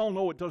 But we all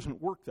know it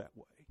doesn't work that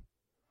way.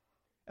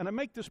 And I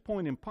make this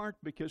point in part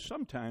because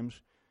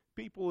sometimes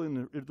people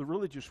in the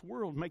religious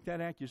world make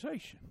that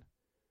accusation.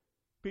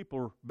 People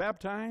are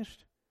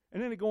baptized,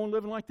 and then they go on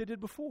living like they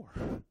did before.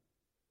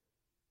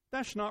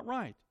 That's not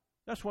right.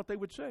 That's what they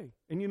would say.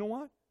 And you know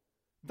what?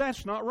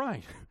 That's not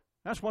right.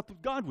 That's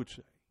what God would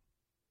say.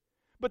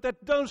 But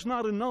that does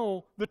not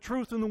annul the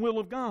truth and the will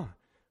of God.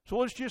 So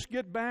let's just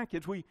get back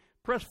as we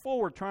press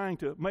forward trying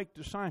to make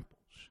disciples.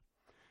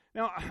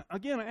 Now,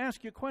 again, I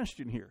ask you a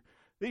question here.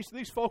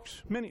 These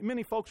folks,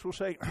 many folks will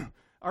say,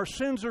 our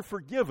sins are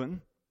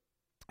forgiven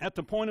at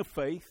the point of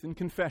faith and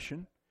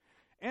confession,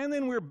 and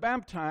then we're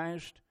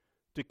baptized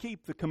to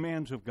keep the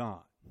commands of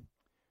God.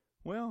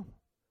 Well,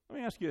 let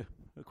me ask you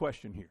a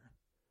question here.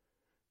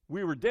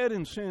 We were dead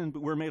in sin,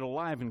 but we're made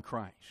alive in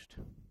Christ.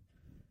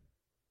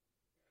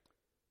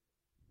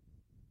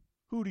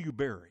 Who do you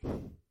bury? Do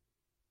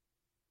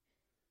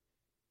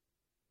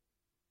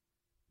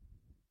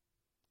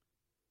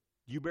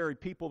you bury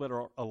people that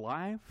are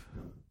alive?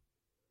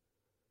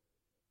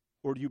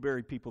 Or do you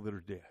bury people that are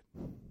dead?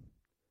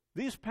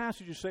 These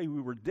passages say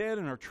we were dead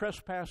in our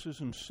trespasses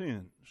and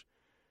sins.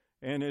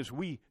 And as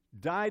we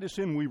die to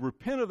sin, we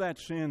repent of that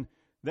sin.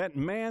 That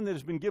man that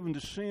has been given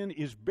to sin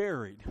is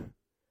buried.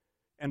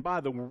 And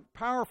by the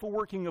powerful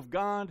working of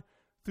God,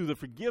 through the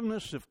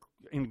forgiveness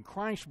in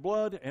Christ's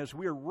blood, as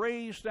we are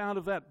raised out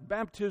of that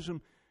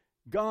baptism,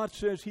 God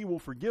says He will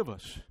forgive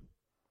us.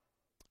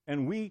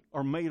 And we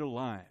are made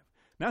alive.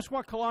 That's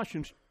what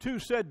Colossians 2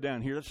 said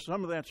down here.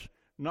 Some of that's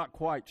not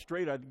quite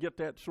straight. I'd get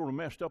that sort of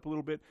messed up a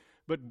little bit.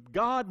 But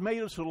God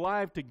made us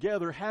alive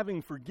together,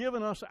 having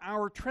forgiven us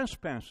our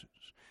trespasses.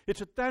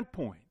 It's at that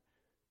point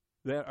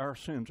that our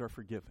sins are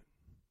forgiven.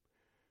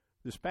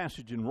 This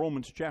passage in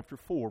Romans chapter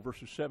 4,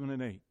 verses 7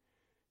 and 8,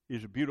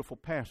 is a beautiful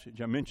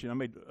passage. I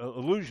made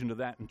allusion to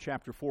that in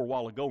chapter 4 a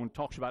while ago, and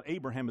talks about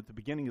Abraham at the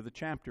beginning of the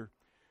chapter.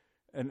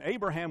 And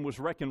Abraham was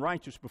reckoned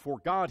righteous before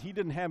God. He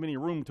didn't have any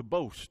room to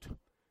boast.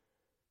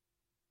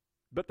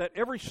 But that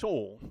every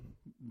soul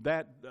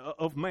that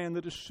of man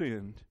that has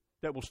sinned,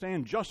 that will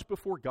stand just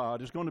before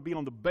God, is going to be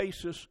on the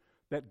basis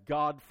that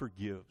God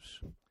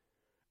forgives.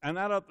 And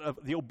out of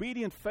the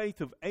obedient faith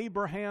of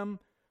Abraham,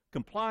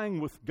 complying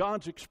with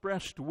God's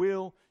expressed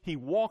will, he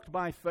walked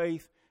by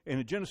faith. And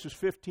in Genesis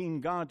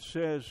 15, God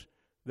says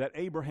that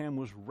Abraham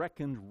was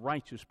reckoned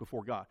righteous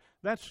before God.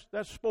 That's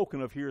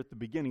spoken of here at the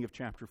beginning of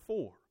chapter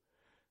 4.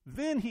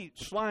 Then he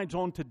slides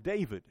on to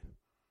David.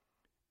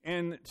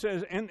 And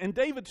says, and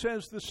David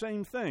says the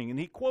same thing. And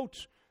he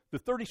quotes the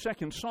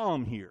 32nd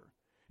Psalm here.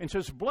 And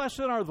says,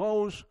 "Blessed are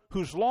those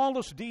whose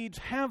lawless deeds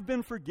have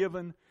been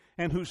forgiven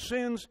and whose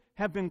sins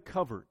have been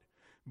covered.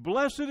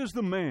 Blessed is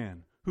the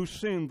man whose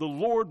sin the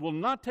Lord will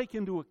not take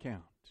into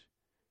account."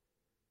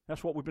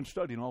 That's what we've been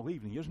studying all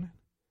evening, isn't it?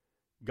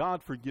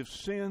 God forgives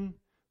sin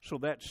so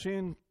that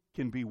sin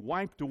can be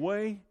wiped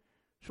away,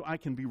 so I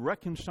can be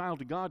reconciled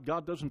to God.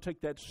 God doesn't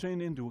take that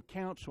sin into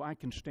account, so I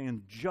can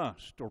stand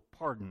just or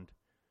pardoned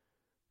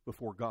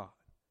before God.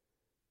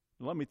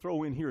 Let me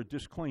throw in here a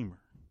disclaimer.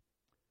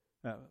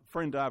 A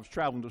friend I was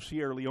traveling to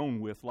Sierra Leone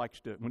with likes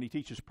to, when he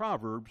teaches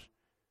Proverbs,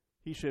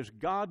 he says,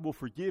 God will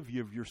forgive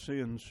you of your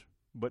sins,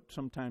 but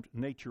sometimes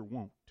nature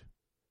won't.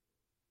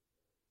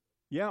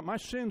 Yeah, my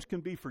sins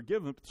can be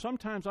forgiven, but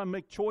sometimes I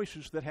make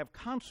choices that have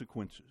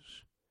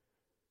consequences.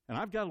 And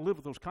I've got to live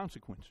with those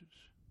consequences.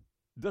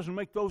 It doesn't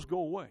make those go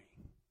away.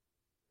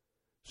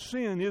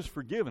 Sin is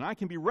forgiven. I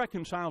can be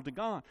reconciled to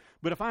God.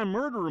 But if I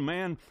murder a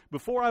man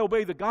before I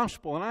obey the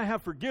gospel and I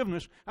have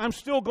forgiveness, I'm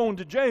still going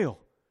to jail.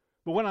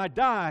 But when I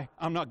die,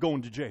 I'm not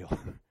going to jail.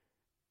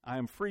 I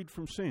am freed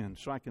from sin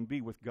so I can be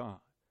with God.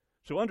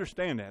 So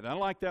understand that. I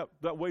like that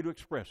way to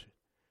express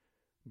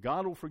it.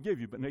 God will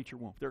forgive you, but nature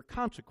won't. There are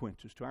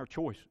consequences to our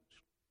choices,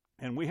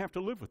 and we have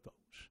to live with those.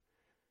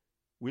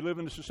 We live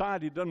in a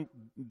society that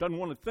doesn't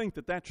want to think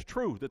that that's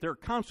true, that there are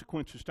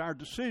consequences to our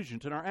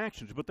decisions and our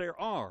actions, but there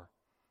are,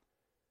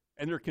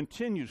 and there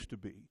continues to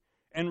be.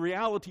 And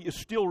reality is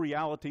still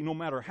reality, no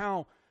matter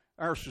how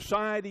our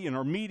society and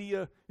our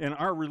media and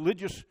our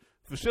religious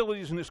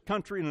facilities in this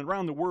country and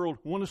around the world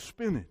want to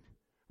spin it.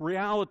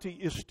 Reality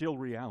is still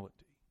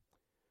reality.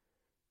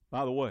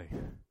 By the way,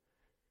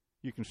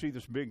 you can see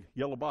this big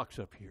yellow box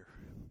up here.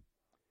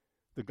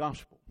 The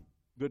gospel,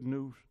 good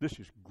news. This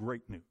is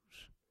great news.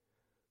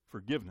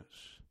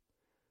 forgiveness.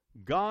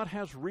 God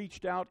has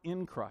reached out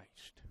in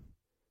Christ.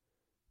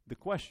 The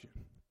question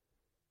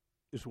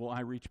is, will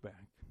I reach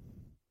back?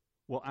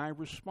 Will I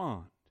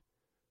respond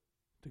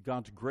to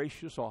God's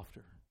gracious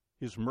offer,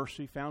 His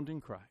mercy found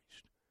in Christ?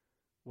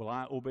 Will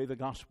I obey the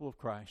gospel of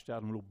Christ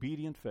out of an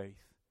obedient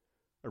faith,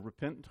 a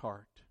repentant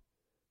heart,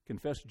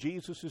 confess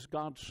Jesus is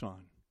God's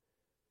Son,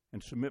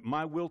 and submit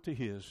my will to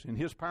His in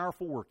His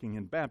powerful working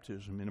in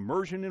baptism, in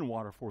immersion in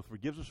water for the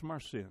forgiveness of my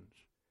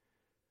sins,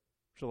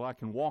 so that I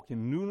can walk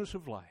in newness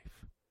of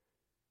life?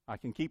 I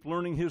can keep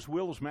learning His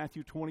will, as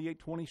Matthew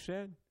 28:20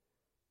 said,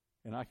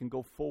 and I can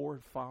go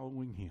forward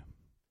following Him.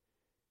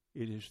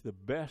 It is the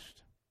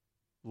best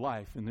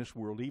life in this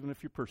world, even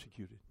if you're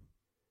persecuted.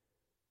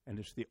 And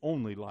it's the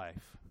only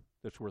life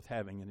that's worth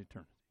having in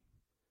eternity.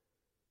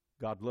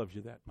 God loves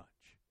you that much.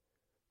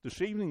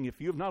 This evening,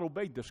 if you have not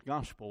obeyed this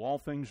gospel, all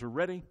things are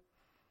ready.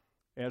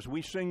 As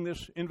we sing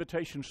this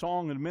invitation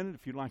song in a minute,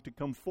 if you'd like to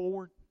come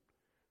forward,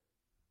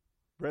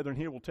 brethren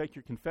here will take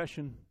your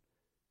confession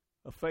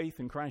of faith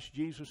in Christ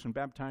Jesus and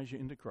baptize you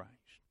into Christ.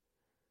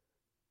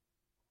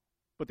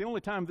 But the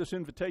only time this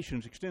invitation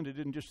is extended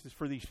isn't just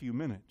for these few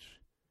minutes.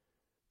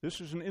 This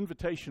is an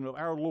invitation of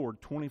our Lord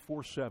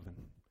 24/7.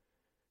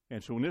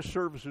 And so when this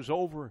service is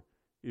over,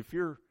 if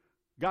you're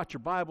got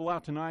your Bible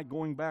out tonight,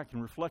 going back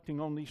and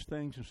reflecting on these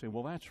things and saying,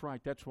 well, that's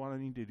right, that's what I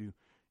need to do.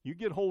 You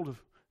get hold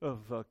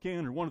of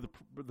Ken or one of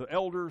the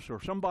elders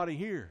or somebody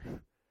here,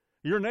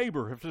 your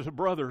neighbor, if there's a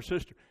brother or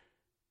sister,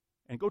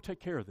 and go take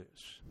care of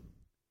this.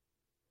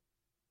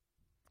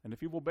 And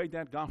if you've obeyed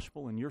that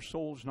gospel and your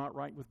soul is not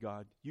right with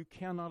God, you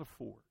cannot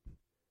afford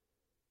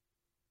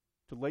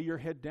to lay your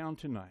head down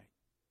tonight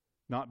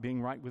not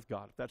being right with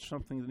God. If that's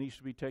something that needs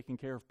to be taken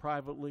care of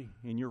privately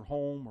in your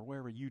home or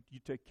wherever, you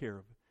take care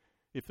of it.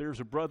 If there's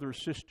a brother or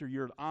sister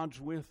you're at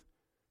odds with,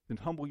 then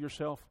humble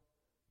yourself.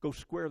 Go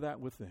square that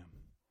with them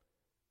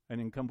and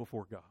then come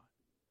before God.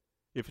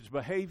 If it's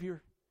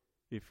behavior,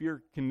 if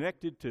you're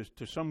connected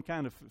to some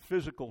kind of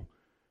physical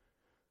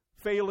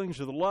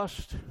failings of the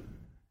lust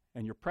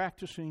and you're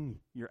practicing,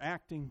 you're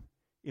acting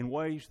in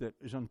ways that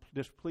is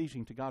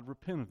displeasing to God,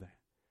 repent of that.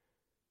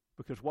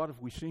 Because what have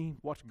we seen?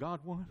 What's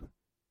God want?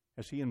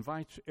 As He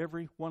invites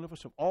every one of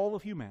us, of all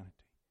of humanity,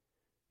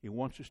 He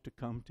wants us to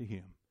come to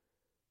Him,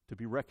 to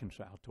be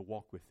reconciled, to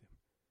walk with Him.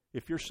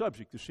 If you're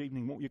subject this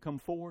evening, won't you come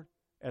forward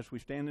as we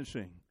stand and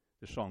sing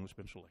this song that's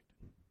been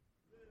selected?